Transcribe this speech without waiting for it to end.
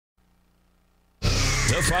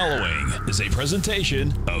The following is a presentation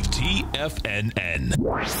of TFNN.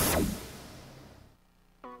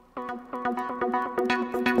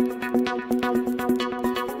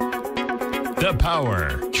 The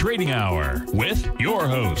Power Trading Hour with your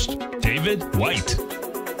host, David White.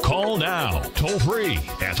 Call now, toll free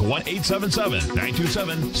at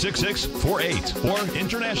 1-877-927-6648 or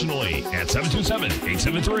internationally at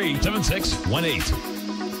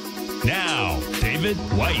 727-873-7618. Now, David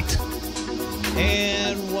White.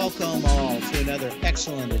 And welcome all to another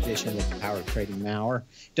excellent edition of the Power Trading Hour.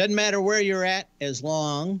 Doesn't matter where you're at, as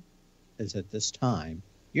long as at this time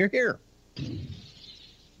you're here. The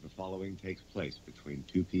following takes place between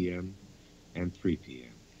 2 p.m. and 3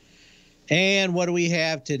 p.m. And what do we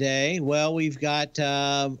have today? Well, we've got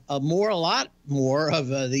a lot more of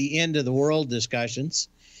the end of the world discussions.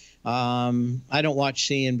 I don't watch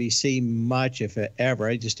CNBC much, if ever.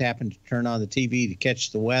 I just happened to turn on the TV to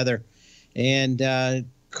catch the weather. And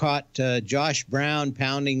caught Josh Brown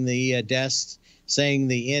pounding the desk, saying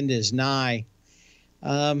the end is nigh.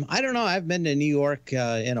 I don't know. I've been to New York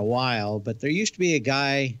in a while, but there used to be a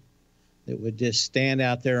guy that would just stand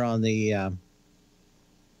out there on the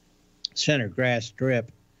center grass strip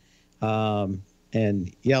and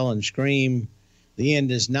yell and scream, the end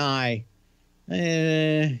is nigh.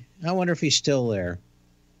 I wonder if he's still there.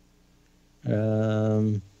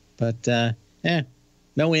 No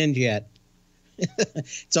end yet.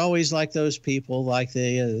 It's always like those people, like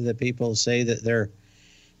the people say that they're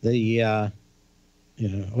the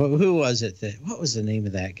who was it what was the name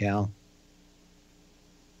of that gal? I'm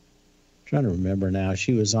trying to remember now.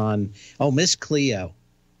 She was on Miss Cleo.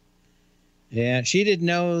 Yeah, she didn't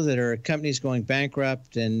know that her company's going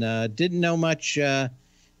bankrupt and didn't know much. The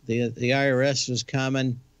IRS was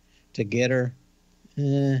coming to get her.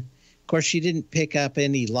 Of course, she didn't pick up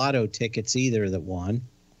any lotto tickets either that won.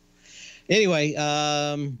 Anyway,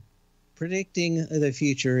 predicting the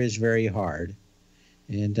future is very hard,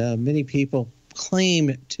 and many people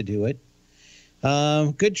claim to do it.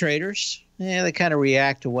 Good traders, they kind of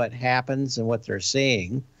react to what happens and what they're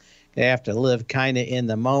seeing. They have to live kind of in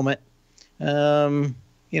the moment. A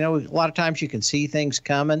lot of times you can see things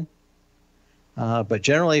coming, but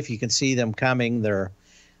generally if you can see them coming, they're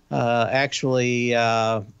actually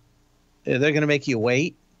they're going to make you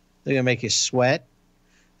wait. They're going to make you sweat.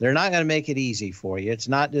 They're not going to make it easy for you. It's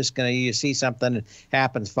not just going to, you see something that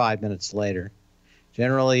happens 5 minutes later.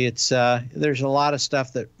 Generally, it's there's a lot of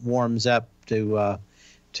stuff that warms up to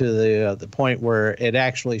the point where it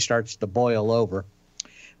actually starts to boil over.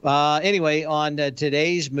 Anyway, on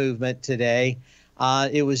today's movement today,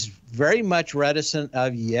 it was very much reticent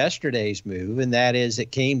of yesterday's move, and that is it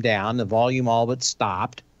came down. The volume all but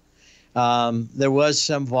stopped. There was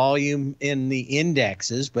some volume in the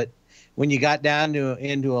indexes, but when you got down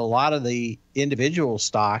into a lot of the individual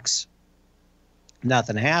stocks,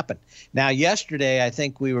 nothing happened. Now, yesterday, I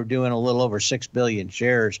think we were doing a little over 6 billion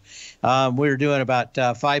shares. We were doing about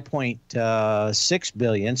 5.6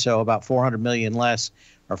 billion, so about 400 million less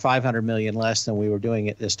or 500 million less than we were doing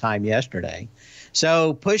at this time yesterday.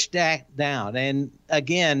 So pushed that down. And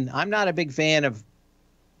again, I'm not a big fan of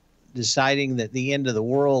deciding that the end of the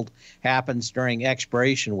world happens during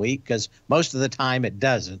expiration week, because most of the time it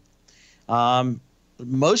doesn't.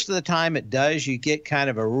 Most of the time it does. You get kind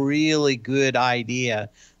of a really good idea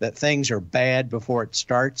that things are bad before it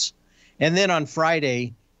starts. And then on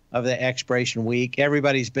Friday of the expiration week,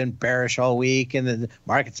 everybody's been bearish all week and the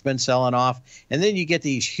market's been selling off. And then you get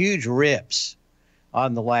these huge rips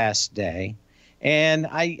on the last day. And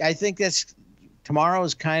I think tomorrow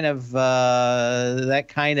is kind of that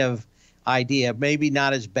kind of idea. Maybe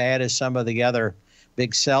not as bad as some of the other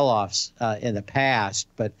big sell-offs in the past,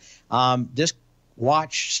 but just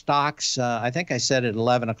watch stocks. I think I said at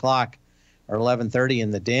 11 o'clock or 11:30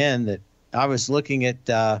 in the den that I was looking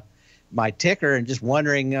at my ticker and just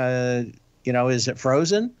wondering, is it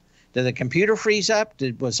frozen? Did the computer freeze up?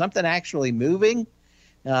 Was something actually moving?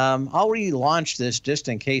 I'll relaunch this just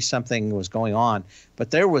in case something was going on,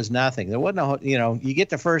 but there was nothing. There wasn't you get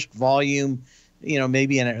the first volume,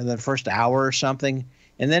 maybe in the first hour or something,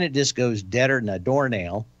 and then it just goes deader than a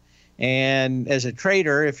doornail. And as a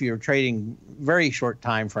trader, if you're trading very short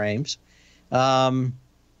time frames, it's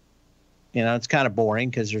kind of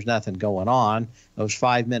boring because there's nothing going on. Those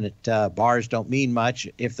 5-minute bars don't mean much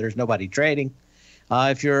if there's nobody trading.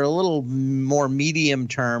 If you're a little more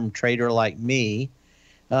medium-term trader like me,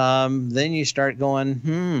 then you start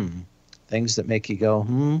going, things that make you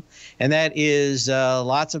go, And that is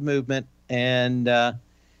lots of movement and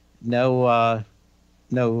no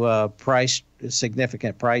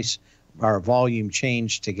significant price or volume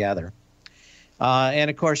change together. And,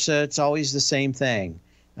 of course, it's always the same thing.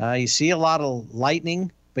 You see a lot of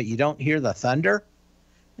lightning, but you don't hear the thunder.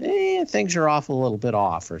 Things are off a little bit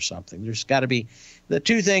off or something. There's got to be the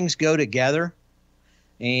two things go together,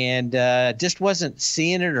 and just wasn't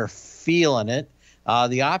seeing it or feeling it.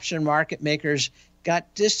 The option market makers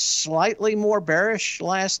got just slightly more bearish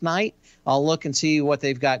last night. I'll look and see what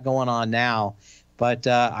they've got going on now. But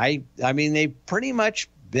I mean, they've pretty much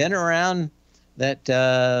been around that,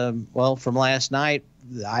 from last night.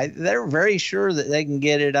 They're very sure that they can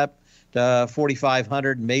get it up to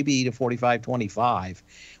 4,500, maybe to 4,525.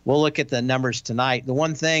 We'll look at the numbers tonight. The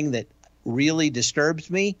one thing that really disturbs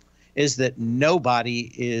me is that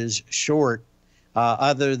nobody is short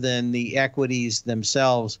other than the equities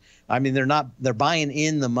themselves. I mean, they're buying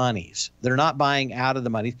in the monies. They're not buying out of the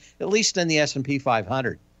monies, at least in the S&P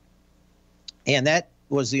 500. And that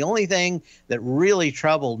was the only thing that really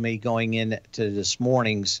troubled me going into this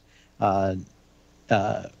morning's out.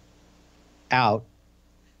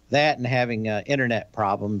 That and having internet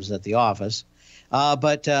problems at the office.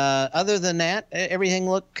 But other than that, everything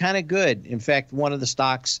looked kind of good. In fact, one of the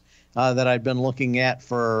stocks that I've been looking at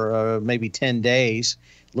for maybe 10 days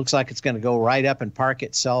looks like it's going to go right up and park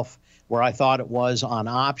itself where I thought it was on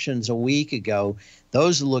options a week ago.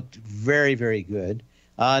 Those looked very, very good.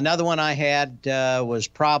 Another one I had was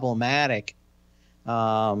problematic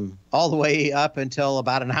all the way up until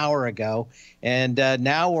about an hour ago. And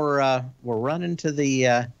now we're running to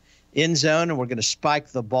the end zone, and we're going to spike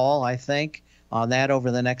the ball, I think, on that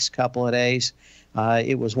over the next couple of days.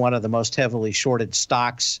 It was one of the most heavily shorted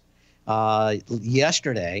stocks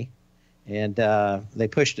yesterday, and they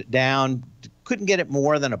pushed it down. Couldn't get it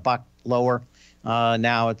more than $1 lower.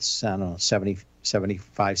 Now it's, I don't know,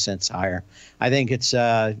 75 cents higher. I think it's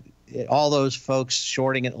all those folks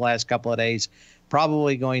shorting it the last couple of days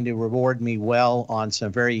probably going to reward me well on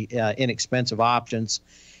some very inexpensive options.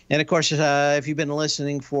 And, of course, if you've been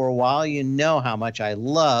listening for a while, you know how much I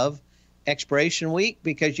love expiration week,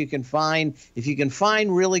 because if you can find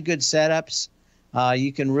really good setups,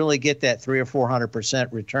 you can really get that 300 or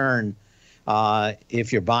 400% return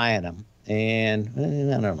if you're buying them. And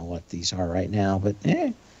I don't know what these are right now, but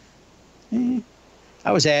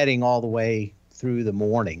I was adding all the way through the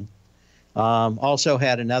morning. Also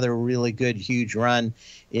had another really good, huge run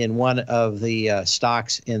in one of the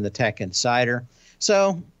stocks in the Tech Insider.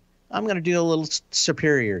 So I'm going to do a little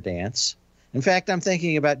superior dance. In fact, I'm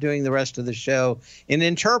thinking about doing the rest of the show in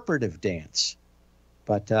interpretive dance.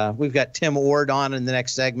 But we've got Tim Ord on in the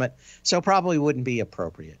next segment, so probably wouldn't be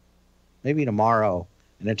appropriate. Maybe tomorrow,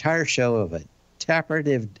 an entire show of it.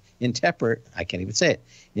 Interpretive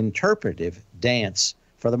dance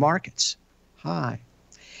for the markets. Hi.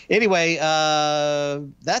 Anyway,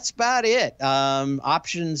 that's about it.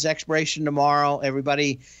 Options expiration tomorrow.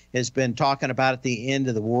 Everybody has been talking about at the end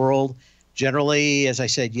of the world. Generally, as I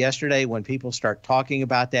said yesterday, when people start talking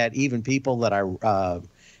about that, even people that I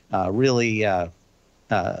really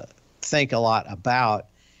think a lot about,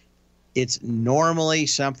 it's normally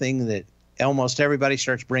something that almost everybody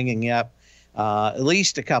starts bringing up at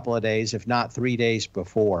least a couple of days, if not 3 days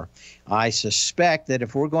before. I suspect that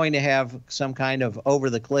if we're going to have some kind of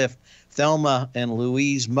over-the-cliff Thelma and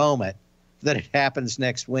Louise moment, that it happens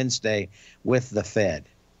next Wednesday with the Fed.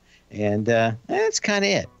 And that's kind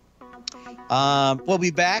of it. We'll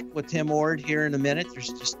be back with Tim Ord here in a minute. There's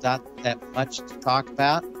just not that much to talk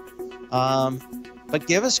about. But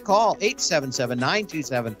give us a call,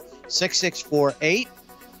 877-927-6648.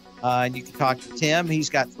 And you can talk to Tim. He's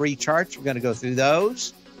got 3 charts. We're going to go through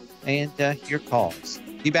those and your calls.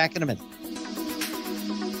 Be back in a minute.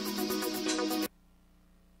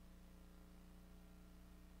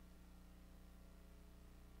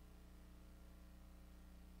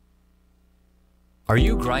 Are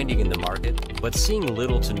you grinding in the market, but seeing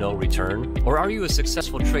little to no return? Or are you a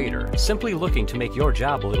successful trader, simply looking to make your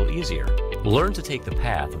job a little easier? Learn to take the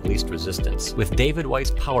path of least resistance with David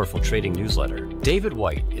White's powerful trading newsletter. David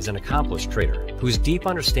White is an accomplished trader whose deep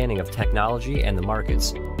understanding of technology and the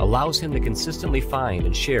markets allows him to consistently find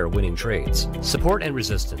and share winning trades. Support and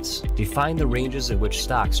resistance define the ranges in which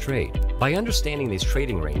stocks trade. By understanding these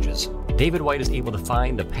trading ranges, David White is able to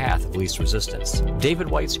find the path of least resistance. David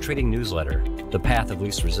White's trading newsletter, The Path of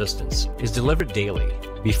Least Resistance, is delivered daily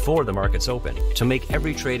before the markets open to make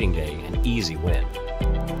every trading day an easy win.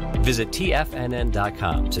 Visit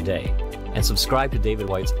TFNN.com today and subscribe to David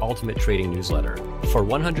White's Ultimate Trading Newsletter for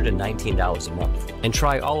 $119 a month, and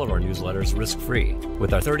try all of our newsletters risk-free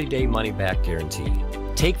with our 30-day money-back guarantee.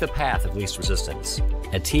 Take the path of least resistance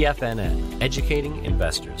at TFNN, educating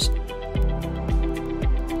investors.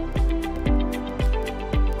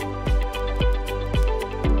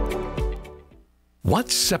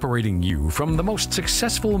 What's separating you from the most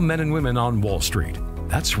successful men and women on Wall Street?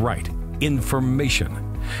 That's right,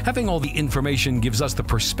 information. Having all the information gives us the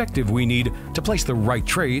perspective we need to place the right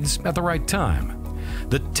trades at the right time.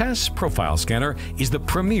 The TAS Profile Scanner is the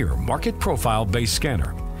premier market profile-based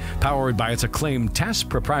scanner. Powered by its acclaimed TAS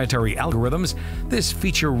proprietary algorithms, this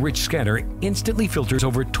feature-rich scanner instantly filters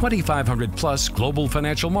over 2,500 plus global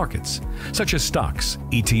financial markets, such as stocks,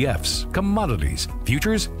 ETFs, commodities,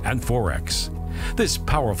 futures, and Forex. This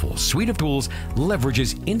powerful suite of tools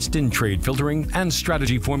leverages instant trade filtering and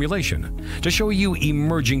strategy formulation to show you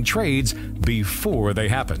emerging trades before they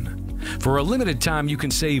happen. For a limited time, you can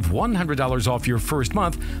save $100 off your first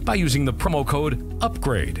month by using the promo code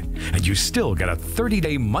UPGRADE, and you still get a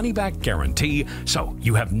 30-day money-back guarantee, so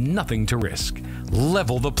you have nothing to risk.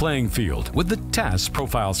 Level the playing field with the TAS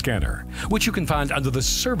Profile Scanner, which you can find under the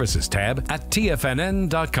Services tab at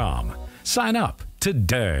TFNN.com. Sign up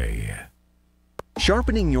today.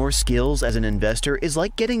 Sharpening your skills as an investor is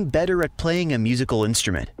like getting better at playing a musical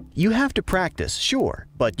instrument. You have to practice, sure,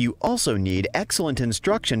 but you also need excellent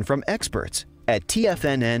instruction from experts. At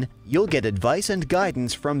TFNN, you'll get advice and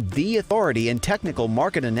guidance from the authority in technical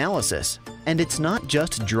market analysis. And it's not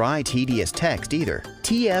just dry, tedious text either.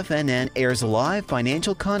 TFNN airs live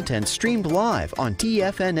financial content streamed live on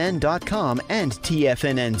TFNN.com and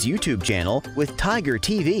TFNN's YouTube channel with Tiger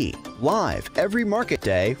TV, live every market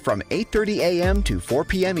day from 8:30 a.m. to 4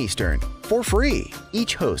 p.m. Eastern, for free.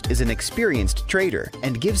 Each host is an experienced trader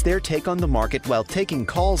and gives their take on the market while taking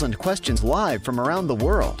calls and questions live from around the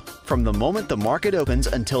world. From the moment the market opens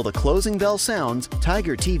until the closing bell sounds,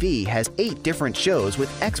 Tiger TV has 8 different shows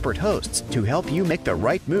with expert hosts to help you make the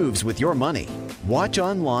right moves with your money. Watch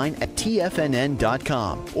online at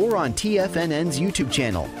TFNN.com or on TFNN's YouTube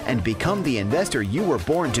channel and become the investor you were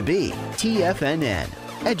born to be. TFNN,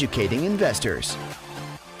 educating investors.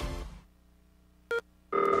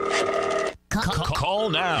 Call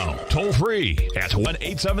now, toll free at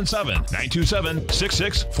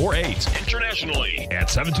 1-877-927-6648. Internationally at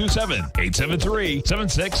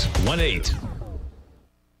 727-873-7618.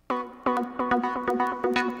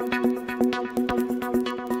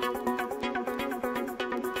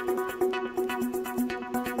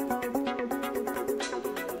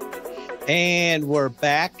 And we're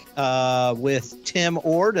back with Tim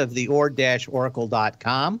Ord of the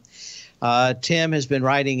ord-oracle.com. Tim has been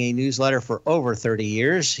writing a newsletter for over 30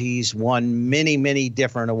 years. He's won many, many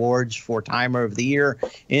different awards for Timer of the Year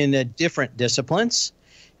in different disciplines.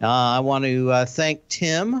 I want to thank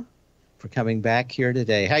Tim for coming back here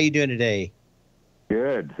today. How you doing today?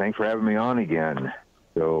 Good. Thanks for having me on again.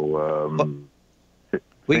 So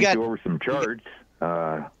we got over some charts.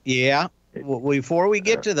 Yeah. Well, before we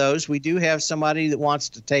get to those, we do have somebody that wants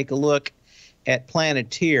to take a look at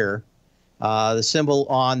Planeteer. The symbol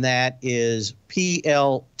on that is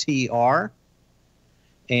PLTR.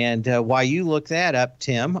 And while you look that up,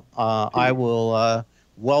 Tim, I will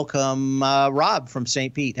welcome Rob from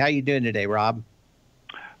St. Pete. How you doing today, Rob?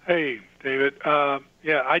 Hey, David.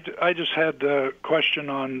 Yeah, I just had a question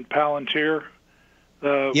on Palantir,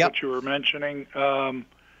 what you were mentioning.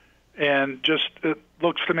 And just it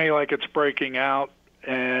looks to me like it's breaking out,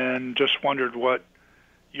 and just wondered what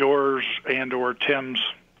yours and or Tim's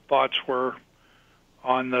thoughts were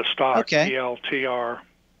on the stock, PLTR.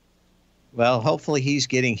 Well, hopefully he's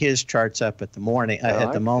getting his charts up at the moment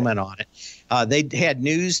on it. They had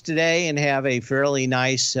news today and have a fairly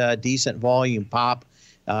nice, decent volume pop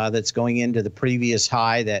that's going into the previous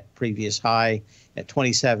high. That previous high at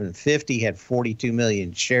 2750 had 42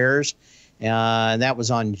 million shares. And that was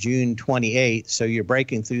on June 28th. So you're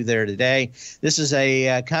breaking through there today. This is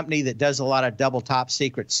a company that does a lot of double top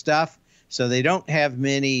secret stuff. So they don't have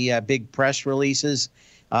many big press releases,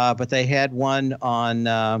 but they had one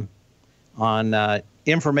on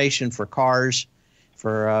information for cars,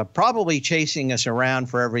 for probably chasing us around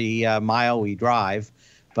for every mile we drive.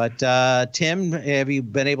 But Tim, have you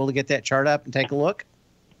been able to get that chart up and take a look?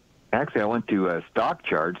 Actually, I went to stock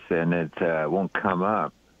charts and it won't come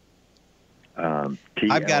up. I've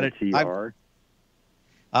got it.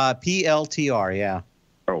 PLTR, yeah.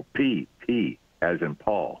 Oh, P as in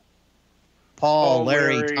Paul. Paul,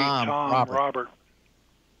 Larry, Tom, Robert.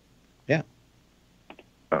 Yeah.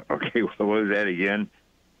 Okay, what was that again?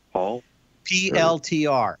 Paul?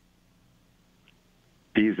 PLTR.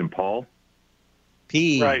 P as in Paul?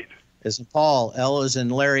 P right. as in Paul, L as in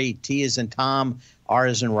Larry, T as in Tom, R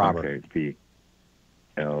as in Robert. Okay, P.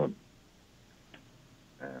 L.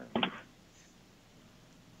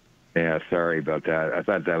 Yeah, sorry about that. I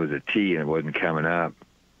thought that was a T and it wasn't coming up.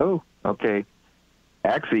 Oh, okay.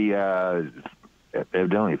 Actually,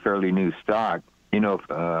 evidently a fairly new stock. You know,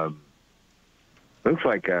 Looks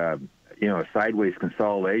like a sideways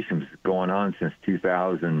consolidation is going on since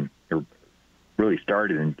 2000. It really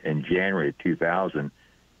started in January of 2000, and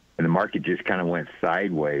the market just kind of went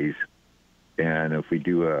sideways. And if we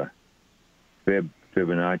do a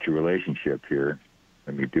Fibonacci relationship here,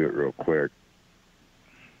 let me do it real quick.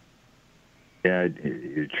 Yeah,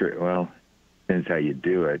 well, depends how you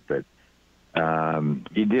do it, but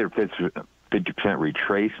you did a 50%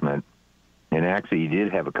 retracement, and actually you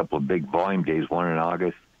did have a couple of big volume days, one in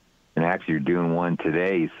August, and actually you're doing one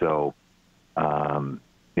today. So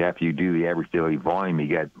after you do the average daily volume, you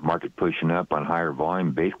got market pushing up on higher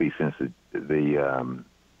volume basically since the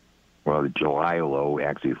July low,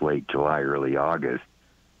 actually it's late July, early August.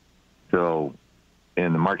 So,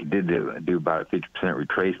 and the market did do about a 50%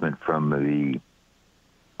 retracement from the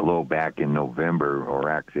low back in November, or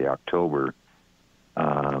actually October.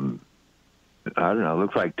 I don't know. It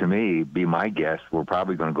looks like to me, be my guess, we're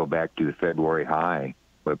probably going to go back to the February high,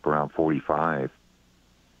 up around 45.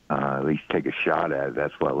 At least take a shot at it.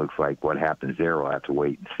 That's what it looks like. What happens there, we'll have to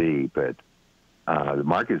wait and see. But the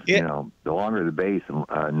market's, the longer the base,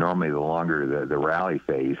 normally the longer the rally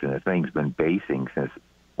phase, and the thing's been basing since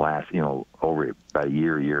last, over about a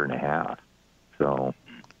year and a half. So,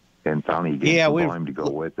 and finally you get some volume to go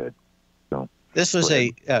with it. So this was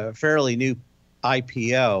a fairly new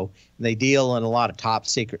IPO. They deal in a lot of top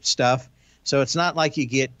secret stuff. So it's not like you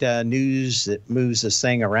get news that moves this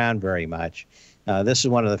thing around very much. This is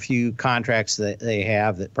one of the few contracts that they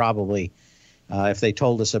have that probably, if they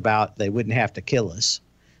told us about, they wouldn't have to kill us.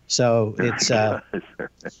 So it's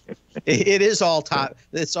it is all top.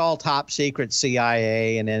 It's all top secret,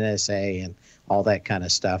 CIA and NSA and all that kind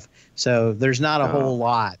of stuff. So there's not a whole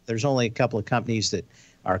lot. There's only a couple of companies that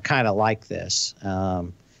are kind of like this.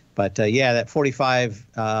 But that 45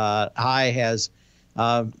 high has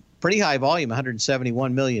pretty high volume,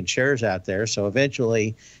 171 million shares out there. So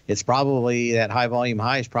eventually, it's probably that high volume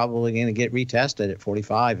high is probably going to get retested at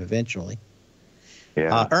 45 eventually.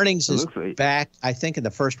 Yeah. Earnings is back, I think, in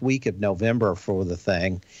the first week of November for the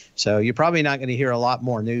thing. So you're probably not going to hear a lot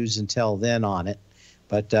more news until then on it.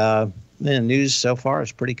 But the news so far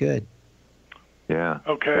is pretty good. Yeah.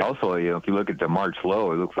 Okay. Also, if you look at the March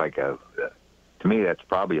low, it looks like to me, that's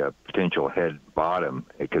probably a potential head bottom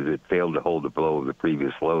because it failed to hold the blow of the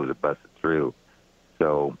previous lows that busted through.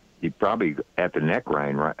 So you probably at the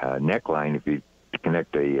neckline, if you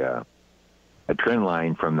connect a trend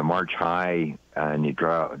line from the March high and you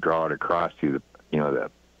draw it across to the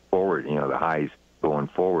forward, the highs going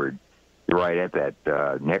forward, you're right at that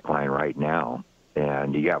neckline right now,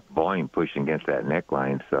 and you got volume pushing against that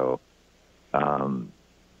neckline. So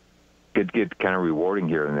could get kind of rewarding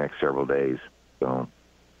here in the next several days. So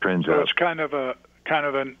trends up. It's kind of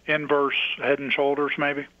an inverse head and shoulders,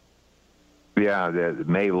 maybe. Yeah, the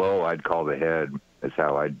May low I'd call the head. That's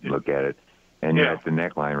how I'd look at it, and you're at the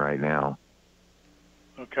neckline right now.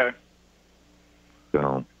 Okay.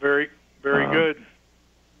 So very good.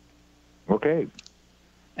 Okay.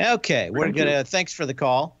 We're gonna. Thanks for the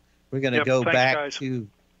call. We're gonna go back guys. to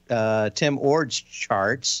Tim Ord's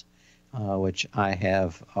charts, which I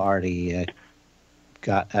have already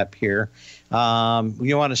got up here. You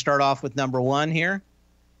want to start off with number one here?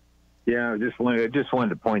 Yeah, I just wanted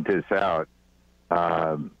to point this out.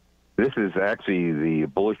 This is actually the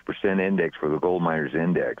bullish percent index for the gold miners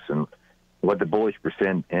index, and what the bullish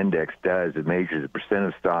percent index does, it measures the percent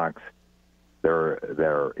of stocks that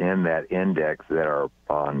are in that index that are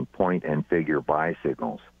on point and figure buy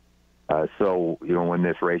signals. So when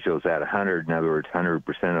this ratio is at 100, in other words,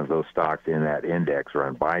 100% of those stocks in that index are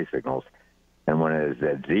on buy signals. And when it is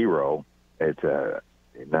at zero, it's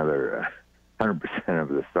another 100% of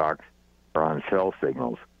the stocks are on sell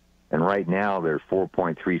signals. And right now, there's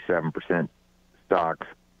 4.37% stocks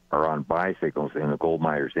are on buy signals in the gold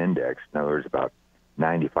miners index. In other words, about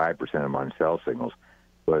 95% of them on sell signals.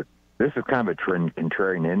 But this is kind of a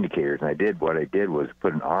contrarian indicator. And what I did was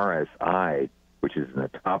put an RSI, which is in the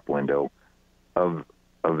top window of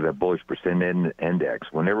the bullish percent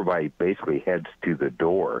index. When everybody basically heads to the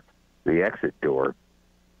door, the exit door,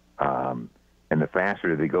 and the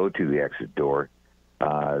faster they go to the exit door,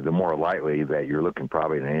 the more likely that you're looking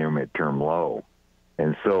probably at an intermediate term low.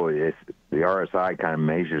 And so the RSI kind of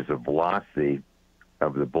measures the velocity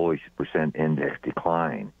of the bullish percent index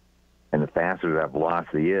decline. And the faster that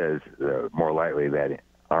velocity is, the more likely that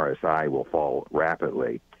RSI will fall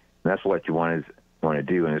rapidly. And that's what you want to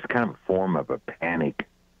do. And it's kind of a form of a panic,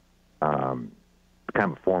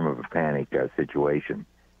 situation.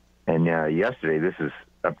 And yesterday, this is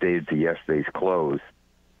updated to yesterday's close,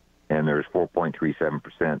 and there's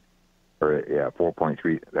 4.37%, or 4.3.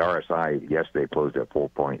 The RSI yesterday closed at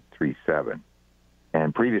 4.37,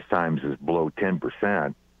 and previous times is below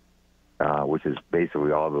 10%, which is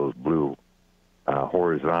basically all those blue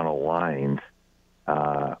horizontal lines,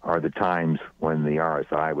 are the times when the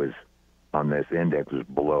RSI was on this index was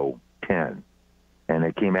below 10. And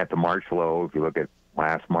it came at the March low. If you look at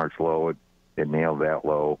last March low, it nailed that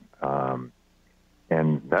low.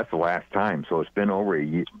 And that's the last time. So it's been over a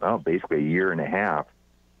year, basically a year and a half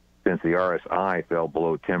since the RSI fell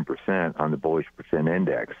below 10% on the bullish percent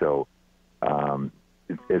index. So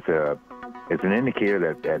it's an indicator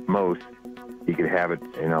that at most you could have it,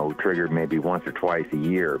 triggered maybe once or twice a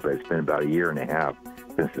year, but it's been about a year and a half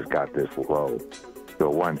since it's got this low. So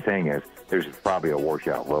what I'm saying is there's probably a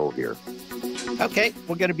washout low here. Okay,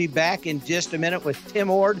 we're going to be back in just a minute with Tim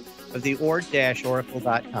Ord of the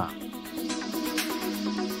ord-oracle.com.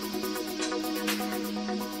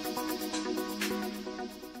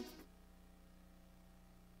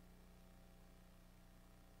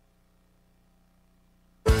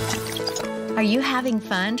 Are you having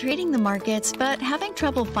fun trading the markets but having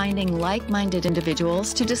trouble finding like-minded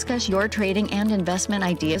individuals to discuss your trading and investment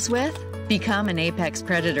ideas with? Become an apex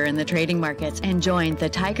predator in the trading markets and join the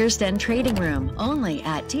Tiger's Den Trading Room only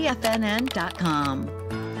at TFNN.com.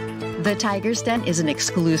 The Tiger's Den is an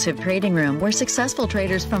exclusive trading room where successful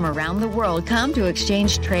traders from around the world come to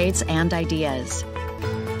exchange trades and ideas.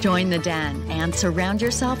 Join the den and surround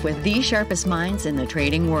yourself with the sharpest minds in the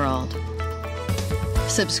trading world.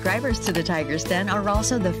 Subscribers to the Tiger's Den are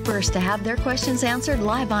also the first to have their questions answered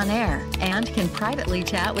live on air and can privately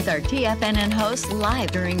chat with our TFNN hosts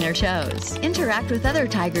live during their shows. Interact with other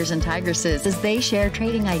Tigers and Tigresses as they share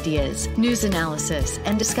trading ideas, news analysis,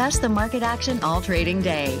 and discuss the market action all trading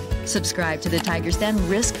day. Subscribe to the Tiger's Den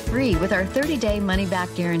risk-free with our 30-day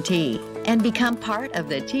money-back guarantee and become part of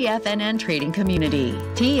the TFNN trading community.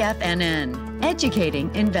 TFNN,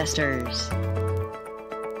 educating investors.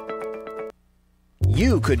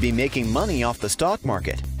 You could be making money off the stock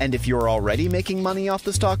market. And if you're already making money off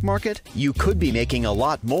the stock market, you could be making a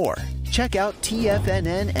lot more. Check out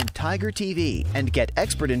TFNN and Tiger TV and get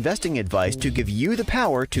expert investing advice to give you the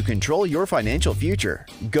power to control your financial future.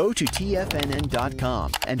 Go to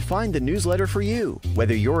TFNN.com and find the newsletter for you.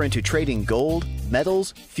 Whether you're into trading gold,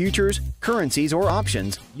 metals, futures, currencies, or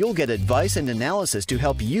options, you'll get advice and analysis to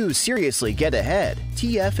help you seriously get ahead.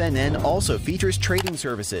 TFNN also features trading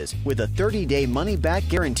services with a 30-day money-back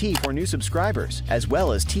guarantee for new subscribers, as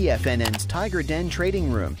well as TFNN's Tiger Den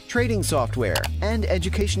Trading Room, trading software, and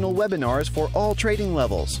educational webinars for all trading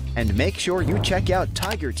levels. And make sure you check out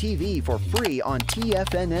Tiger TV for free on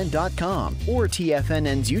TFNN.com or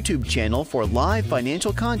TFNN's YouTube channel for live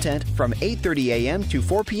financial content from 8:30 a.m. to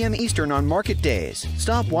 4 p.m. Eastern on market days.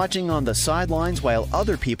 Stop watching on the sidelines while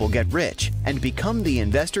other people get rich and become the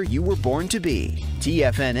investor you were born to be.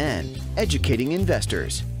 TFNN, educating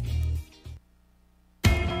investors.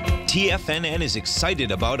 TFNN is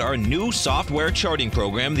excited about our new software charting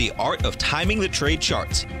program, The Art of Timing the Trade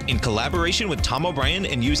Charts. In collaboration with Tom O'Brien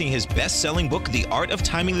and using his best-selling book, The Art of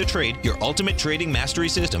Timing the Trade, Your Ultimate Trading Mastery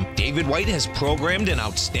System, David White has programmed an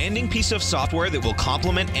outstanding piece of software that will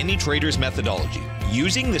complement any trader's methodology.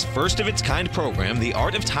 Using this first-of-its-kind program, The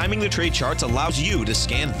Art of Timing the Trade Charts allows you to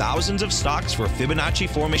scan thousands of stocks for Fibonacci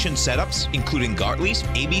formation setups, including Gartley's,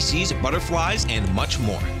 ABCs, butterflies, and much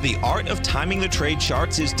more. The Art of Timing the Trade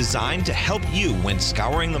Charts is designed to help you when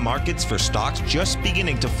scouring the markets for stocks just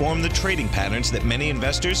beginning to form the trading patterns that many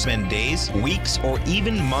investors spend days, weeks, or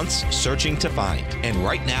even months searching to find. And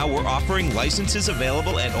right now, we're offering licenses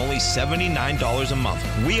available at only $79 a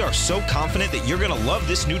month. We are so confident that you're going to love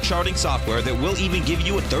this new charting software that will even give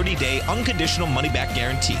you a 30-day unconditional money-back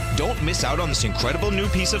guarantee. Don't miss out on this incredible new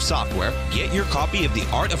piece of software. Get your copy of The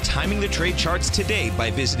Art of Timing the Trade Charts today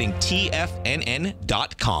by visiting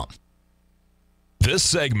TFNN.com. This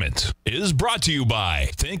segment is brought to you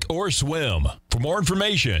by Thinkorswim. For more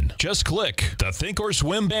information, just click the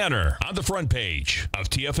Thinkorswim banner on the front page of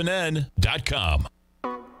TFNN.com.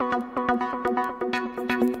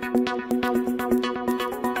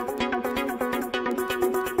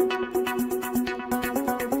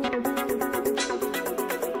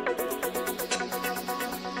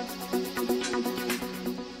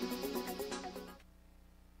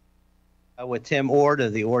 With Tim Ord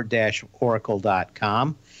of the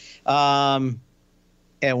ord-oracle.com. And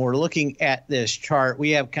we're looking at this chart. We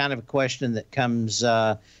have kind of a question that comes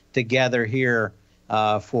together here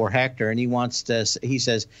for Hector, and he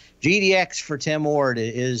says, GDX for Tim Ord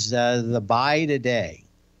is the buy today.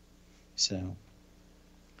 So.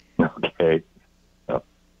 Okay.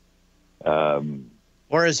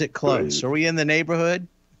 Or is it close? Are we in the neighborhood?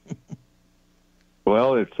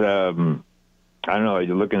 Well, it's, I don't know,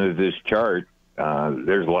 you're looking at this chart,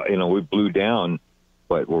 there's a lot, we blew down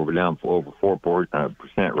but we're down for over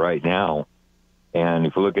 4% right now. And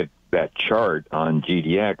if you look at that chart on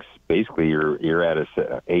GDX, basically you're at a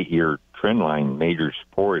 8-year trend line, major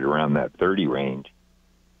support around that 30 range.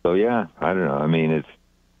 So yeah, I don't know. I mean,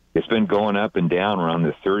 it's been going up and down around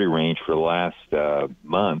the 30 range for the last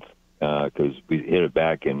month because we hit it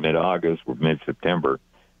back in mid-August, we're mid-September.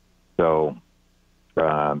 So,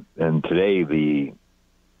 and today the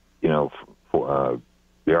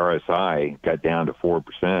RSI got down to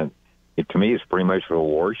 4%. To me, it's pretty much a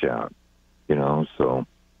washout. So,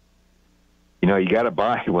 you got to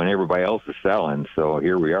buy when everybody else is selling. So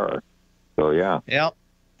here we are. So, yeah. Yep.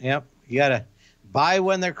 You got to buy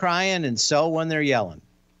when they're crying and sell when they're yelling.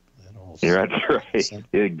 Yeah, that's right.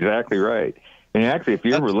 Exactly right. And actually, if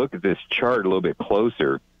you ever look at this chart a little bit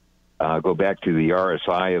closer, go back to the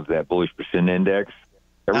RSI of that bullish percent index.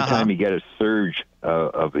 Every time you get a surge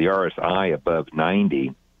of the RSI above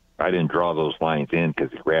 90, I didn't draw those lines in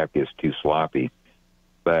because the graph gets too sloppy.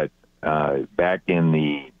 But back in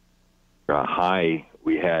the high,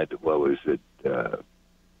 we had, what was it,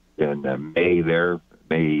 in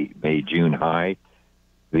May, June high,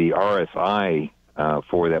 the RSI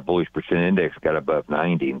for that bullish percent index got above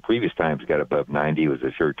 90. And previous times it got above 90 was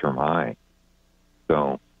a short-term high.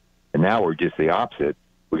 So, and now we're just the opposite.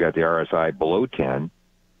 We got the RSI below 10.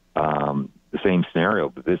 The same scenario,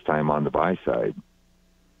 but this time on the buy side.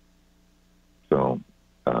 So,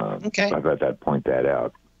 okay. I thought I'd point that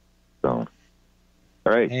out. So, all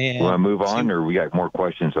right. You want to move on, or we got more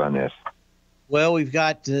questions on this? Well, we've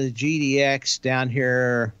got the GDX down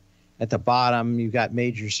here at the bottom. You've got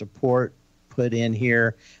major support put in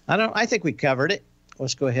here. I think we covered it.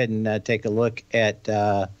 Let's go ahead and take a look at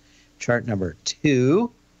chart number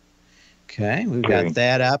 2. Okay, we've got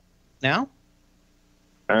that up now.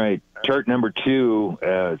 All right, chart number 2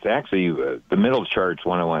 is actually the middle chart's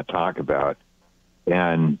one I want to talk about.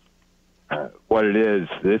 And what it is,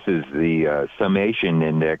 this is the summation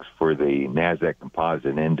index for the NASDAQ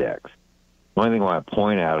Composite Index. One thing I want to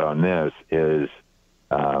point out on this is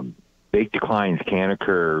big declines can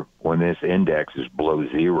occur when this index is below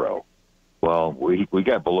 0. Well, we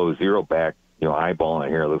got below 0 back, eyeballing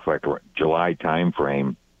here. It looks like a July time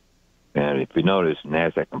frame. And if you notice,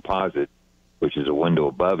 NASDAQ Composite, which is a window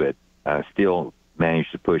above it, still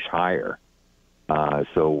managed to push higher.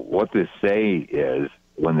 So what this say is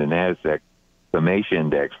when the NASDAQ summation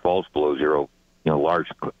index falls below 0, large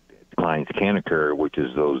declines can occur, which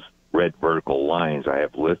is those red vertical lines I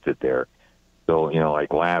have listed there. So,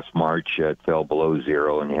 like last March, it fell below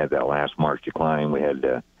 0, and you had that last March decline. We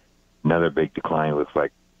had another big decline, looks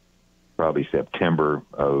like probably September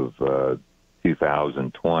of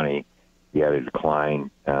 2020. You had a decline.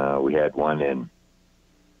 We had one in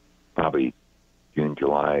probably June,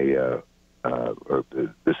 July, or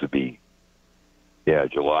this would be,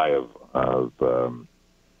 July of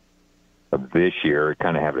this year.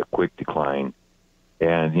 Kind of having a quick decline,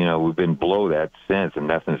 and we've been below that since, and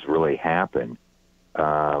nothing's really happened.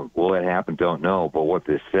 Will it happen? Don't know. But what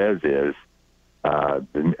this says is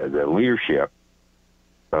the leadership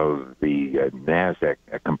of the NASDAQ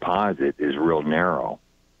Composite is real narrow.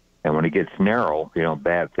 And when it gets narrow,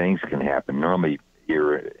 bad things can happen. Normally,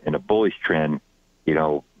 you're in a bullish trend, I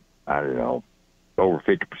don't know, over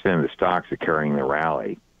 50% of the stocks are carrying the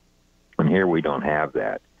rally. And here we don't have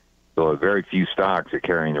that. So very few stocks are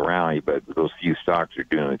carrying the rally, but those few stocks are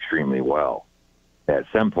doing extremely well. At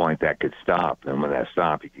some point, that could stop. And when that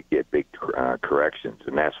stops, you could get big corrections.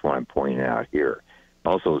 And that's what I'm pointing out here.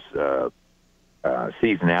 Also,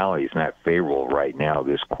 seasonality is not favorable right now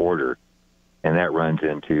this quarter. And that runs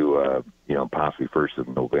into, possibly 1st of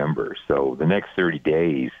November. So the next 30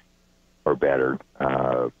 days or better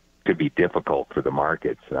could be difficult for the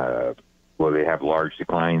markets. Will they have large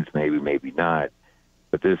declines? Maybe, maybe not.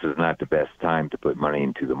 But this is not the best time to put money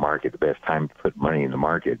into the market. The best time to put money in the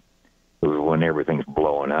market is when everything's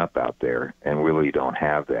blowing up out there, and really you don't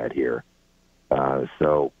have that here.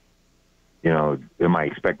 So, am I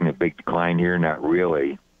expecting a big decline here? Not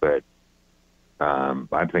really, but I'm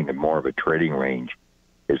thinking more of a trading range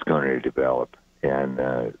is going to develop. And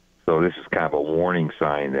so this is kind of a warning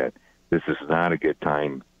sign that this is not a good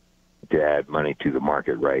time to add money to the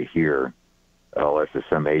market right here. Unless the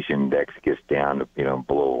summation index gets down to,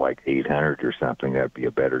 below like 800 or something, that'd be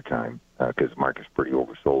a better time because the market's pretty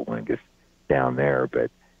oversold when it gets down there.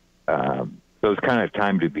 But so it's kind of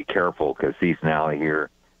time to be careful because seasonality here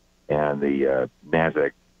and the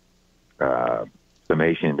NASDAQ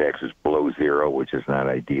summation index is below 0, which is not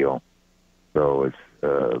ideal. So it's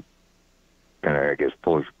kind of, I guess,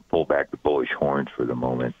 pull back the bullish horns for the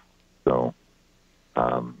moment. So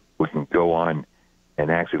we can go on and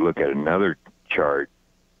actually look at another chart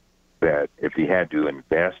that if you had to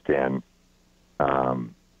invest in,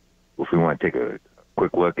 if we want to take a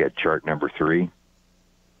quick look at chart number 3.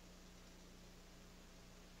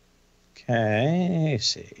 Okay, let's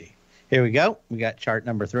see. Here we go. We got chart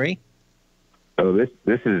number 3. So this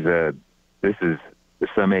is the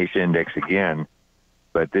summation index again,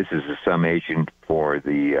 but this is a summation for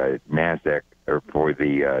the NASDAQ, or for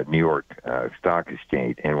the New York Stock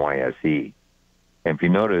Exchange, NYSE. And if you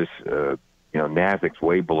notice, NASDAQ's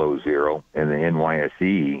way below zero, and the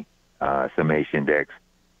NYSE summation index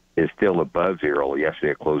is still above zero.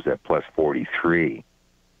 Yesterday it closed at plus 43,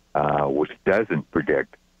 which doesn't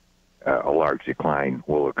predict a large decline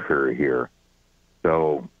will occur here.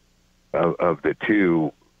 So of the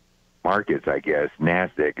two markets, I guess,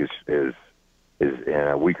 NASDAQ is in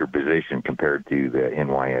a weaker position compared to the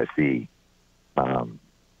NYSE.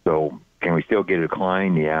 So can we still get a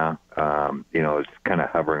decline? Yeah. It's kind of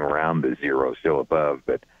hovering around the zero, still above,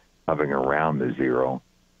 but hovering around the zero.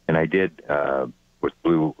 And I did, with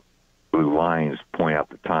blue lines, point out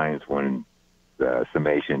the times when the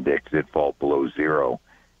summation index did fall below zero.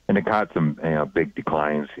 And it caught some big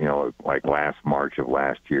declines, like last March of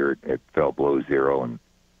last year, it fell below zero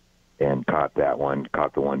and caught the one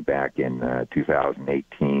back in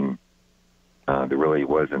 2018. There really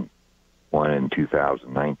wasn't one in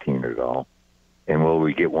 2019 at all. And will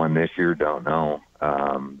we get one this year? Don't know.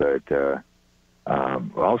 But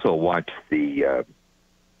also watch the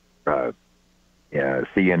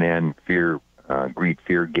CNN greed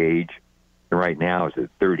fear gauge. Right now it's at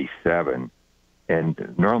 37.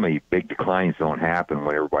 And normally big declines don't happen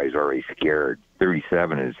when everybody's already scared.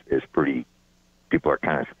 37 is pretty, people are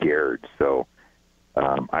kind of scared. So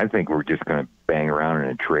I think we're just going to bang around in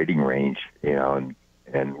a trading range, and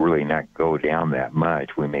really not go down that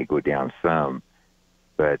much. We may go down some,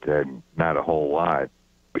 but not a whole lot,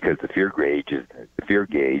 because the fear gauge,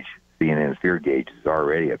 CNN's fear gauge is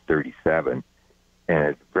already at 37, and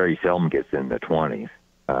it very seldom gets in the 20s.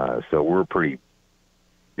 So we're pretty,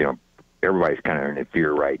 everybody's kind of in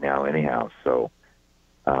fear right now anyhow. So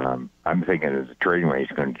I'm thinking the trading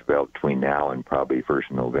range is going to develop between now and probably 1st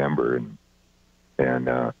of November, and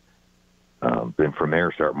then from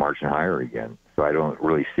there start marching higher again. So I don't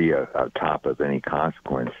really see a top of any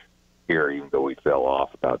consequence here, even though we fell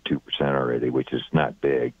off about 2% already, which is not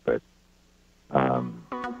big. But we're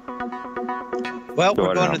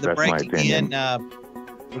going to the break again.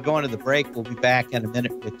 We're going to the break. We'll be back in a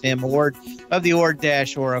minute with Tim Ord of the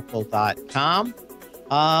ord-oracle.com.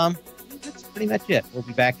 That's pretty much it. We'll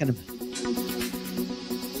be back in a minute.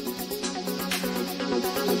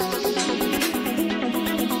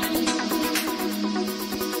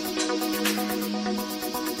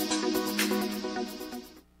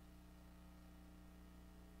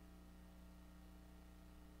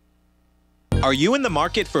 Are you in the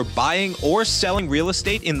market for buying or selling real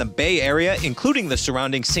estate in the Bay Area, including the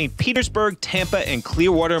surrounding St. Petersburg, Tampa, and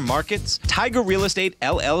Clearwater markets? Tiger Real Estate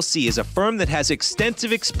LLC is a firm that has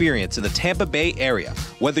extensive experience in the Tampa Bay area.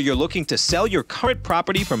 Whether you're looking to sell your current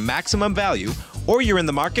property for maximum value, or you're in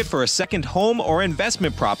the market for a second home or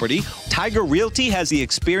investment property, Tiger Realty has the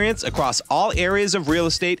experience across all areas of real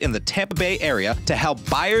estate in the Tampa Bay area to help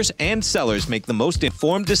buyers and sellers make the most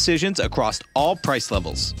informed decisions across all price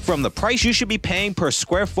levels. From the price you should be paying per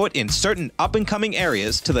square foot in certain up-and-coming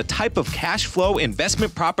areas to the type of cash flow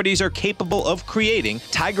investment properties are capable of creating,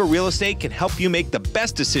 Tiger Real Estate can help you make the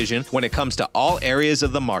best decision when it comes to all areas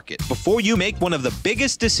of the market. Before you make one of the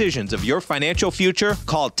biggest decisions of your financial future,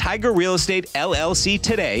 call Tiger Real Estate LLC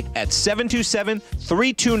today at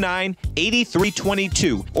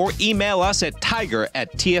 727-329-8322 or email us at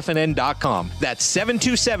tiger@tfnn.com. That's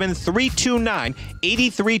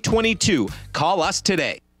 727-329-8322. Call us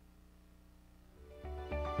today.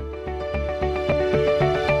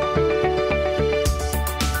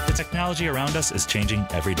 The technology around us is changing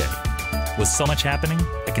every day. With so much happening,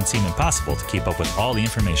 it can seem impossible to keep up with all the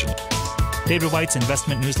information. David White's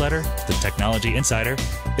investment newsletter, The Technology Insider,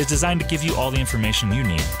 is designed to give you all the information you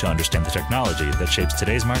need to understand the technology that shapes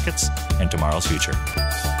today's markets and tomorrow's future.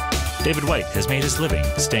 David White has made his living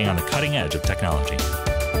staying on the cutting edge of technology.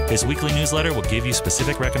 His weekly newsletter will give you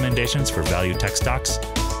specific recommendations for value tech stocks,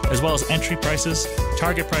 as well as entry prices,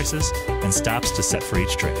 target prices, and stops to set for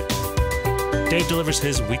each trade. Dave delivers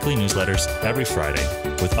his weekly newsletters every Friday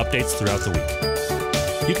with updates throughout the week.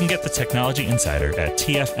 You can get the Technology Insider at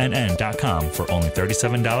TFNN.com for only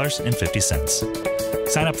 $37.50.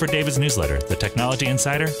 Sign up for David's newsletter, The Technology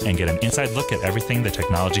Insider, and get an inside look at everything the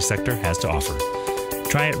technology sector has to offer.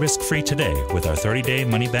 Try it risk-free today with our 30-day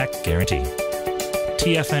money-back guarantee.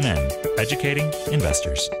 TFNN, educating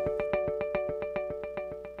investors.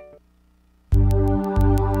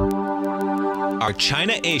 Are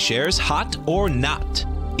China A-shares hot or not?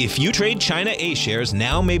 If you trade China A-shares,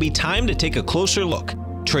 now may be time to take a closer look.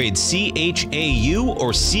 Trade CHAU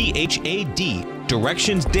or CHAD,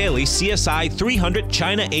 Directions Daily CSI 300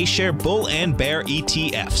 China A-share Bull and Bear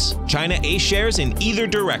ETFs. China A-shares in either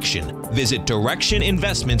direction. Visit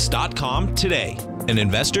directioninvestments.com today. An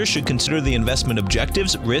investor should consider the investment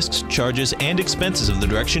objectives, risks, charges, and expenses of the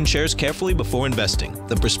Direction shares carefully before investing.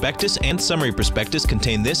 The prospectus and summary prospectus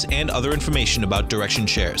contain this and other information about Direction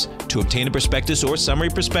shares. To obtain a prospectus or summary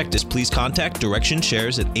prospectus, please contact Direction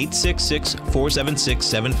shares at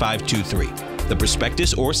 866-476-7523. The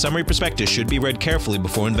prospectus or summary prospectus should be read carefully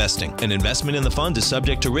before investing. An investment in the fund is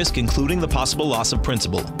subject to risk, including the possible loss of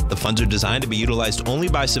principal. The funds are designed to be utilized only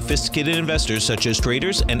by sophisticated investors such as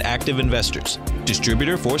traders and active investors.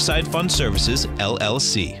 Distributor Foreside Fund Services,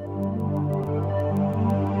 LLC.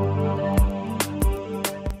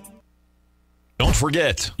 Don't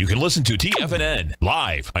forget, you can listen to TFNN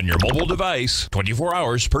live on your mobile device 24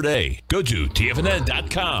 hours per day. Go to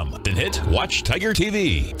TFNN.com, then hit Watch Tiger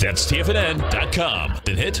TV. That's TFNN.com,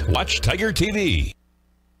 then hit Watch Tiger TV.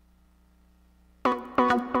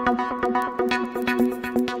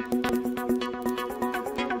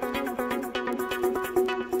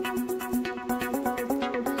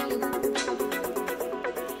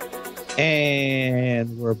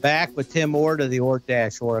 And we're back with Tim Ord of the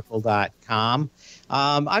Ord-Oracle.com.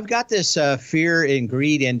 I've got this fear and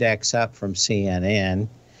greed index up from CNN,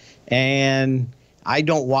 and I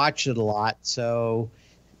don't watch it a lot. So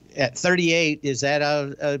at 38, is that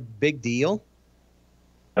a big deal?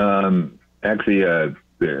 Actually,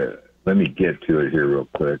 let me get to it here real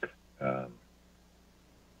quick.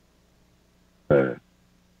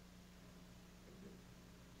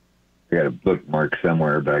 I got a bookmark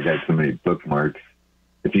somewhere, but I got so many bookmarks.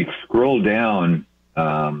 If you scroll down,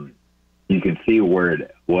 you can see where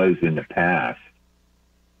it was in the past.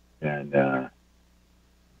 And there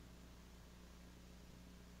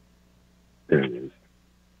it is.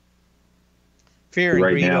 Fear and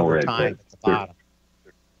greed over time at the bottom.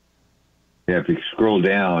 Yeah, if you scroll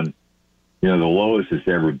down, you know, the lowest it's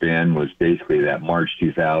ever been was basically that March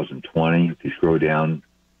 2020. If you scroll down,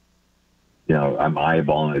 you know, I'm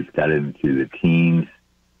eyeballing it. It's got into the teens.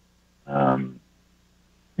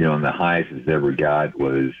 You know, and the highest it's ever got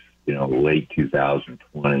was, you know, late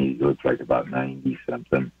 2020. It looks like about 90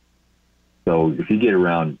 something. So if you get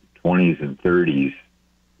around 20s and 30s,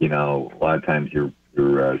 you know, a lot of times you're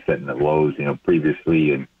setting the lows. You know,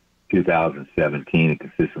 previously in 2017, it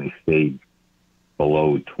consistently stayed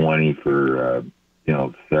below 20 for you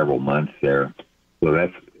know, several months there. So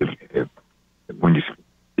that's when you.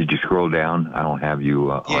 Did you scroll down? I don't have you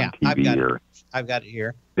on TV. I've got it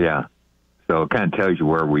here. Yeah. So it kind of tells you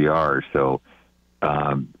where we are. So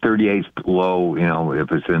 38's low, you know,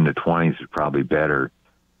 if it's in the 20s, it's probably better.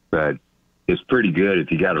 But it's pretty good. If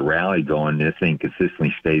you got a rally going, this thing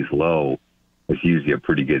consistently stays low, it's usually a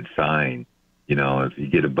pretty good sign. You know, if you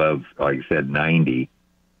get above, like I said, 90,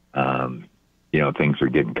 you know, things are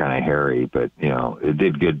getting kind of hairy. But, you know, it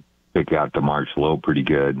did good, pick out the March low pretty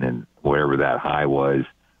good. And then whatever that high was,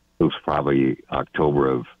 it was probably October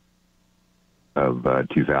of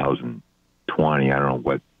 2020. I don't know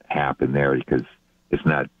what happened there because it's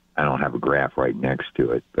not. I don't have a graph right next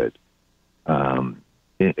to it, but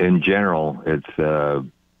in general, it's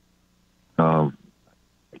kind of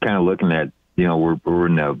looking at, you know, we're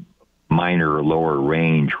in a minor or lower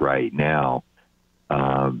range right now,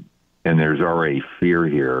 and there's already fear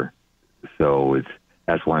here, so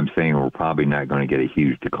that's why I'm saying we're probably not going to get a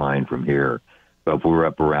huge decline from here. But if we're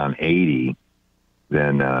up around 80,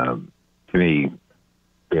 then to me,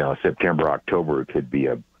 you know, September, October could be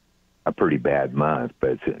a pretty bad month.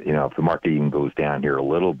 But, you know, if the market even goes down here a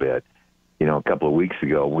little bit, you know, a couple of weeks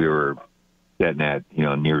ago, we were sitting at, you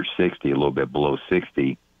know, near 60, a little bit below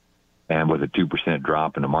 60. And with a 2%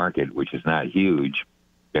 drop in the market, which is not huge,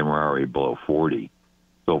 then we're already below 40.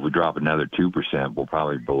 So if we drop another 2%, we'll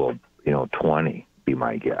probably below, you know, 20, be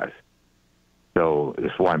my guess. So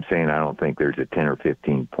that's why I'm saying I don't think there's a 10 or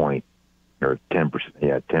 15 point or 10%,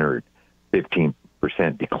 10 or 15%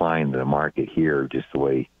 decline in the market here, just the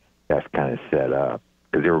way that's kind of set up,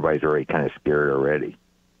 because everybody's already kind of scared already.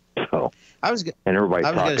 So and everybody's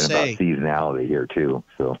talking about seasonality here too.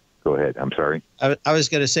 So go ahead. I'm sorry. I was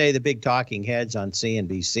going to say the big talking heads on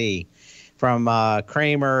CNBC, from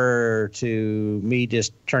Kramer to me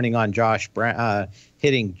just turning on Josh Brown,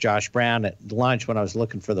 hitting Josh Brown at lunch when I was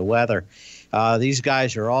looking for the weather. These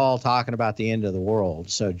guys are all talking about the end of the world.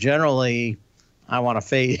 So generally, I want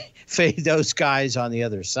to fade those guys on the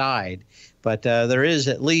other side. But there is,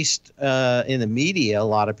 at least in the media, a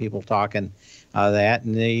lot of people talking that,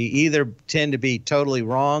 and they either tend to be totally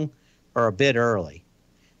wrong or a bit early.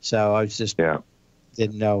 So I was just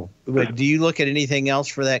didn't know. But do you look at anything else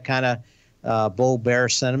for that kind of bull bear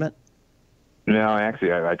sentiment? No,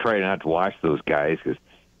 actually, I try not to watch those guys because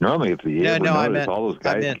normally if you notice all those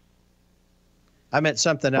guys. I meant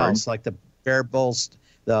something else, like the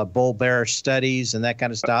bull bear studies and that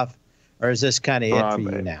kind of stuff. Or is this kind of it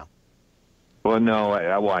for you now? Well, no,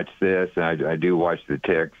 I watch this, and I do watch the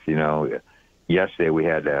ticks. You know, yesterday we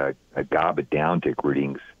had a GABA downtick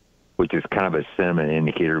readings, which is kind of a sentiment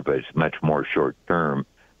indicator, but it's much more short term.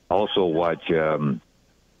 Also watch the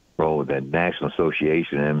National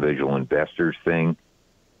Association of Individual Investors thing.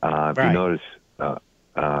 If you notice,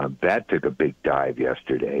 that took a big dive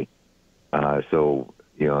yesterday. So,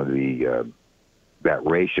 you know, that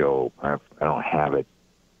ratio, I don't have it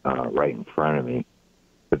right in front of me,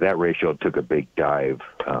 but that ratio took a big dive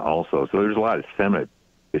also. So there's a lot of sentiment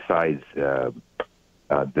besides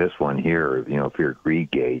this one here, you know, if you're a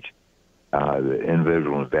greed gauge. The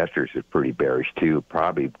individual investors is pretty bearish too,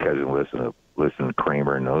 probably because of listen to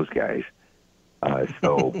Kramer and those guys.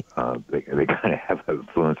 So they kind of have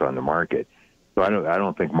influence on the market. So I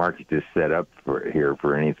don't think market just set up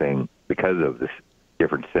for anything because of this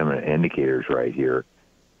different sentiment indicators right here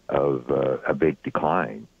of a big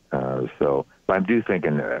decline. So I'm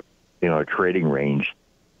thinking you know, a trading range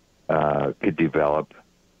could develop.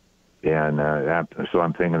 And so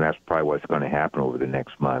I'm thinking that's probably what's going to happen over the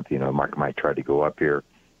next month. You know, the market might try to go up here,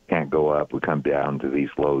 can't go up. We come down to these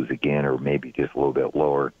lows again, or maybe just a little bit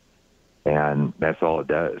lower, and that's all it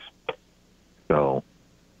does. So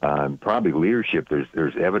probably leadership.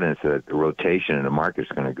 There's evidence that the rotation in the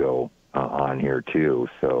market's going to go on here too.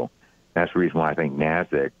 So that's the reason why I think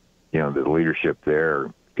Nasdaq, you know, the leadership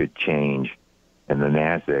there could change, and the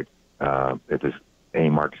Nasdaq, if any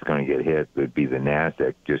market's going to get hit, it would be the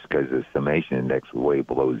Nasdaq, just because the summation index is way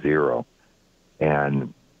below zero,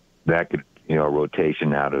 and that could, you know,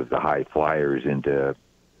 rotation out of the high flyers into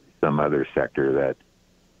some other sector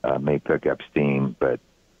that may pick up steam. But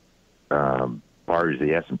as far as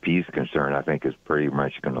the S&P is concerned, I think is pretty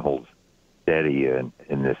much going to hold steady in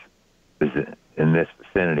this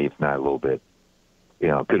vicinity, if not a little bit. You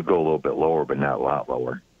know, it could go a little bit lower, but not a lot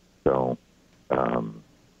lower. So,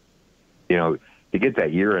 you know, to get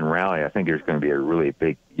that year-end rally, I think there's going to be a really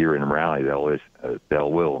big year-end rally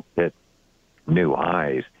that will hit new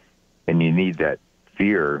highs, and you need that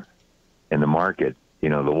fear in the market. You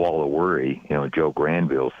know, the wall of worry. You know, Joe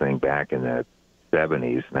Granville's thing back in the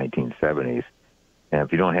 1970s. And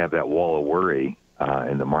if you don't have that wall of worry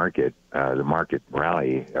in the market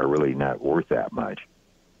rally are really not worth that much.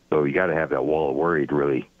 So you got to have that wall of worry to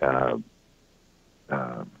really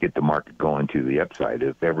get the market going to the upside.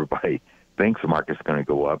 If everybody thinks the market's going to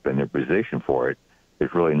go up and they're positioned for it,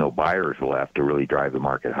 there's really no buyers left to really drive the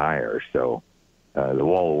market higher. So the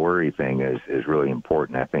wall of worry thing is really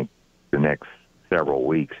important. I think the next several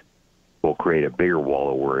weeks we'll create a bigger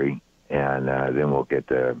wall of worry, and then we'll get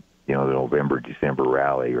the November-December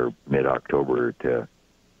rally, or mid-October to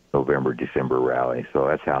November-December rally. So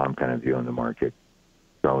that's how I'm kind of viewing the market.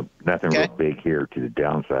 So nothing real big here to the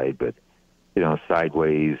downside, but, you know,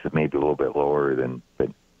 sideways, maybe a little bit lower than,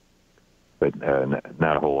 but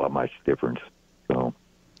not a whole lot much difference. So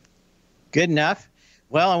good enough.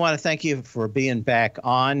 Well, I want to thank you for being back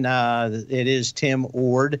on. It is Tim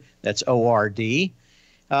Ord, that's O-R-D,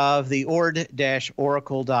 of the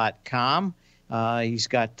ord-oracle.com. He's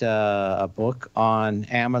got a book on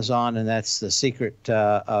Amazon, and that's The Secret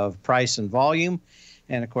of Price and Volume.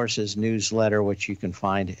 And, of course, his newsletter, which you can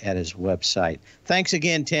find at his website. Thanks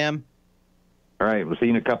again, Tim. All right. We'll see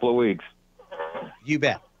you in a couple of weeks. You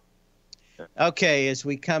bet. Okay, as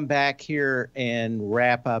we come back here and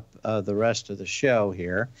wrap up the rest of the show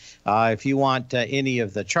here, if you want any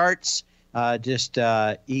of the charts, just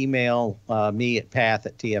email me at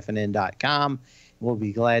path@tfnn.com. We'll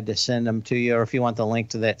be glad to send them to you. Or if you want the link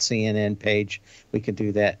to that CNN page, we can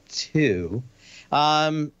do that too.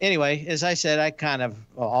 Anyway, as I said, I kind of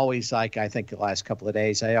always, I think the last couple of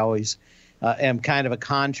days, I always am kind of a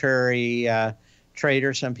contrary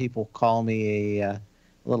trader. Some people call me a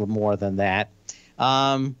little more than that.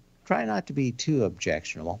 Try not to be too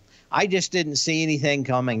objectionable. I just didn't see anything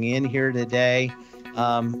coming in here today.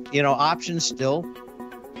 Options still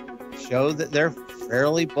show that they're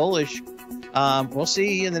fairly bullish. We'll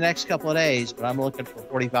see in the next couple of days, but I'm looking for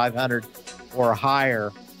 4,500 or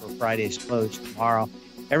higher for Friday's close tomorrow.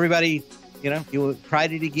 Everybody, you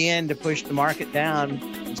tried it again to push the market down.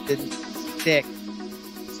 Just didn't stick.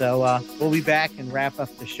 So we'll be back and wrap up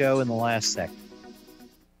the show in the last second.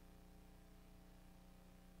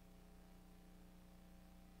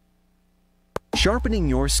 Sharpening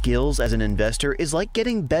your skills as an investor is like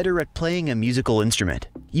getting better at playing a musical instrument.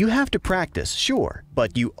 You have to practice, sure,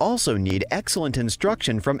 but you also need excellent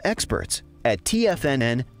instruction from experts. At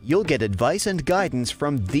TFNN, you'll get advice and guidance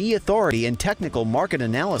from the authority in technical market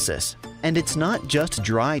analysis. And it's not just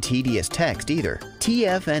dry, tedious text either.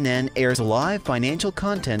 TFNN airs live financial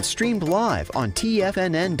content streamed live on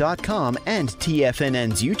TFNN.com and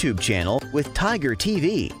TFNN's YouTube channel with Tiger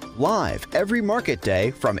TV, live every market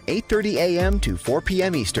day from 8:30 a.m. to 4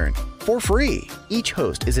 p.m. Eastern, for free. Each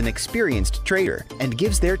host is an experienced trader and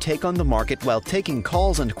gives their take on the market while taking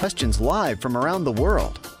calls and questions live from around the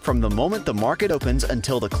world. From the moment the market opens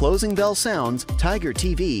until the closing bell sounds, Tiger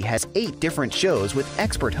TV has 8 different shows with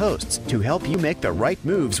expert hosts to help you make the right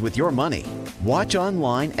moves with your money. Watch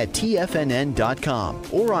online at TFNN.com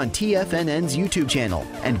or on TFNN's YouTube channel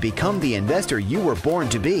and become the investor you were born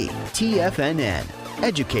to be. TFNN,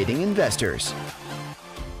 educating investors.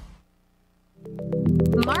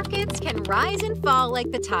 Markets can rise and fall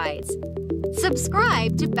like the tides.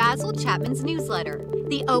 Subscribe to Basil Chapman's newsletter,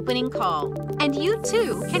 The Opening Call, and you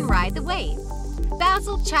too can ride the wave.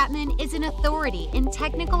 Basil Chapman is an authority in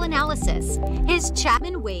technical analysis. His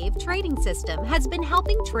Chapman Wave trading system has been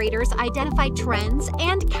helping traders identify trends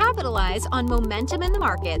and capitalize on momentum in the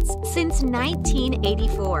markets since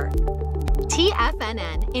 1984.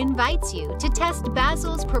 TFNN invites you to test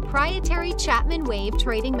Basil's proprietary Chapman Wave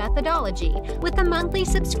trading methodology with a monthly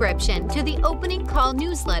subscription to the Opening Call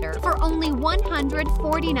newsletter for only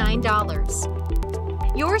 $149.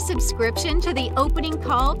 Your subscription to the Opening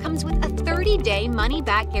Call comes with a 30-day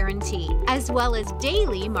money-back guarantee, as well as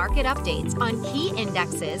daily market updates on key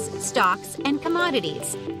indexes, stocks, and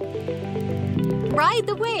commodities. Ride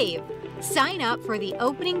the wave! Sign up for the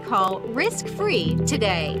Opening Call risk-free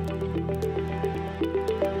today.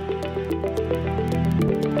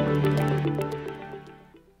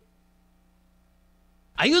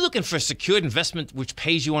 Are you looking for a secured investment which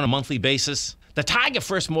pays you on a monthly basis? The Tiger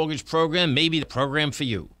First Mortgage Program may be the program for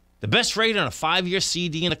you. The best rate on a 5-year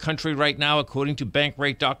CD in the country right now, according to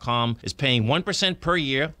Bankrate.com, is paying 1% per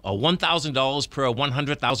year or $1,000 per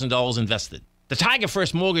 $100,000 invested. The Tiger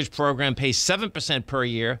First Mortgage Program pays 7% per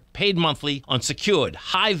year, paid monthly, on secured,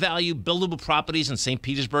 high-value, buildable properties in St.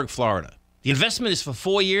 Petersburg, Florida. The investment is for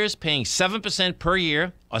 4 years, paying 7% per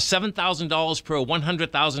year or $7,000 per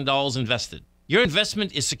 $100,000 invested. Your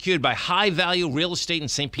investment is secured by high-value real estate in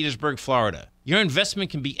St. Petersburg, Florida. Your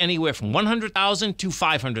investment can be anywhere from $100,000 to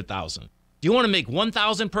 $500,000. Do you want to make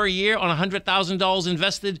 $1,000 per year on $100,000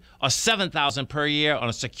 invested or $7,000 per year on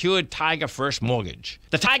a secured Tiger First mortgage?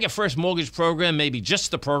 The Tiger First Mortgage Program may be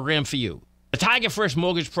just the program for you. The Tiger First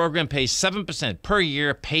Mortgage Program pays 7% per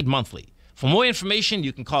year, paid monthly. For more information,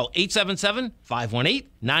 you can call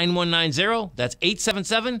 877-518-9190. That's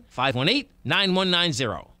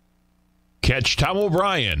 877-518-9190. Catch Tom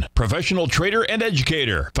O'Brien, professional trader and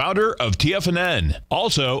educator, founder of TFNN.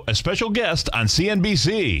 Also, a special guest on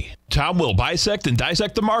CNBC. Tom will bisect and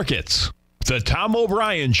dissect the markets. The Tom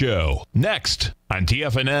O'Brien Show, next on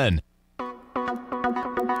TFNN.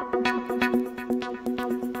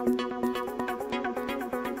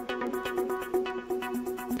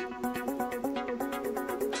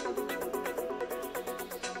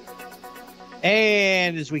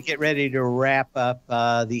 And as we get ready to wrap up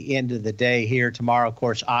the end of the day here tomorrow, of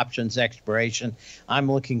course, options expiration.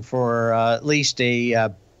 I'm looking for at least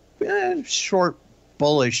a short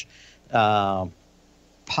bullish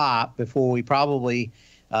pop before we probably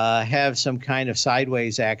have some kind of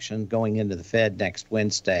sideways action going into the Fed next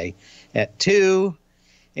Wednesday at 2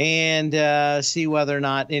 and see whether or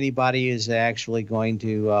not anybody is actually going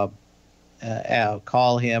to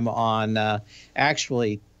call him on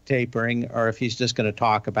actually tapering, or if he's just going to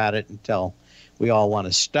talk about it until we all want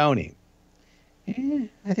to stone him.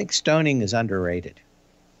 I think stoning is underrated,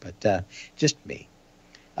 but just me.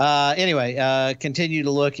 Anyway, continue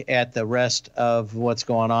to look at the rest of what's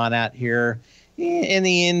going on out here. In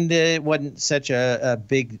the end, it wasn't such a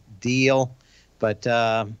big deal, but,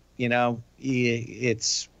 you know,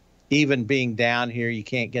 it's even being down here, you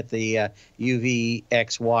can't get the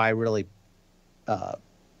UVXY really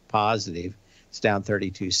positive. It's down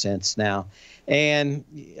 32 cents now. And,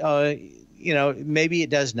 you know, maybe it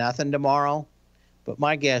does nothing tomorrow. But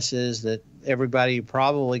my guess is that everybody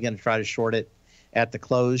probably going to try to short it at the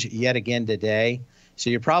close yet again today. So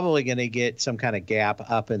you're probably going to get some kind of gap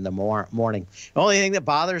up in the morning. The only thing that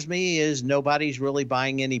bothers me is nobody's really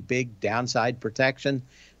buying any big downside protection.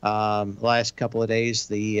 Last couple of days,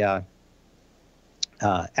 the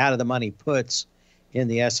out-of-the-money puts in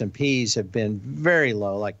the S&Ps have been very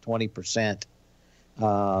low, like 20%.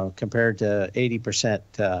 Compared to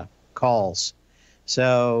 80% calls.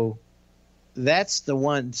 So that's the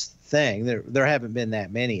one thing. There haven't been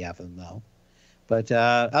that many of them, though. But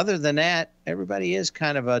other than that, everybody is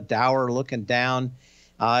kind of a dour looking down.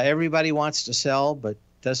 Everybody wants to sell, but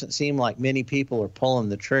doesn't seem like many people are pulling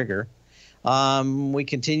the trigger. We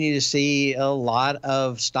continue to see a lot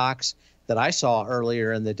of stocks that I saw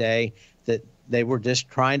earlier in the day that they were just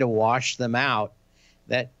trying to wash them out.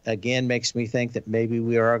 That, again, makes me think that maybe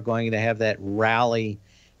we are going to have that rally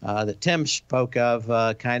that Tim spoke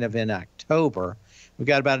of kind of in October. We've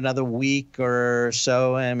got about another week or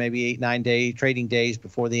so, and maybe 8-9 trading days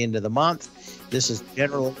before the end of the month. This is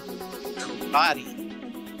generally everybody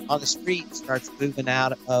on the street starts moving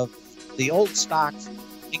out of the old stocks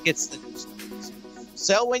and gets the new stocks.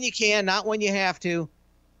 Sell when you can, not when you have to.